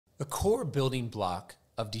The core building block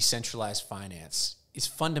of decentralized finance is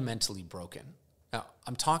fundamentally broken. Now,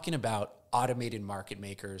 I'm talking about automated market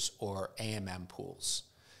makers, or AMM pools.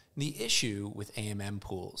 The issue with AMM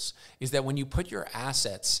pools is that when you put your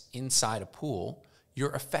assets inside a pool,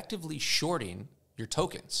 you're effectively shorting your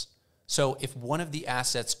tokens. So if one of the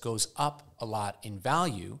assets goes up a lot in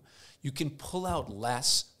value, you can pull out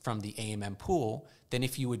less from the AMM pool than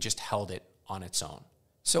if you had just held it on its own.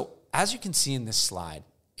 So as you can see in this slide,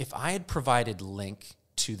 if I had provided Link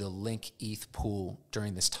to the Link ETH pool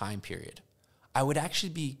during this time period, I would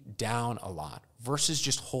actually be down a lot versus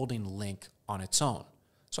just holding Link on its own.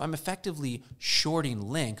 So I'm effectively shorting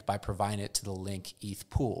Link by providing it to the Link ETH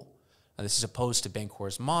pool. Now, this is opposed to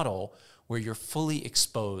Bancor's model where you're fully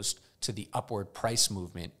exposed to the upward price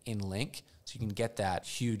movement in Link, so you can get that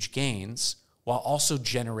huge gains while also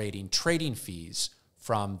generating trading fees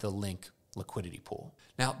from the Link liquidity pool.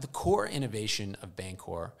 Now, the core innovation of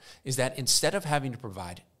Bancor is that instead of having to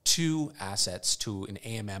provide 2 assets to an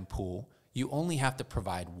AMM pool, you only have to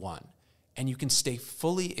provide 1, and you can stay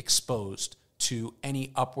fully exposed to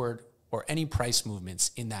any upward or any price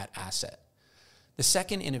movements in that asset. The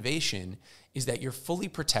second innovation is that you're fully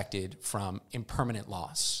protected from impermanent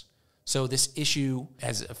loss. So this issue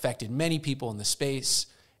has affected many people in the space,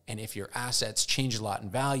 and if your assets change a lot in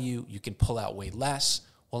value, you can pull out way less.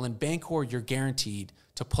 Well, in Bancor, you're guaranteed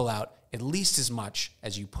to pull out at least as much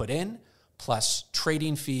as you put in, plus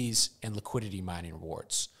trading fees and liquidity mining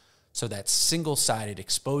rewards. So that's single-sided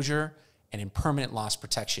exposure and impermanent loss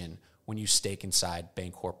protection when you stake inside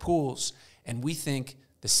Bancor pools. And we think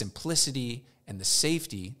the simplicity and the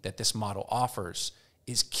safety that this model offers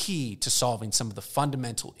is key to solving some of the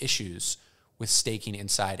fundamental issues with staking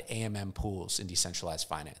inside AMM pools in decentralized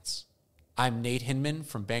finance. I'm Nate Hindman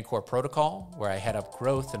from Bancor Protocol, where I head up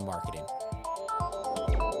growth and marketing.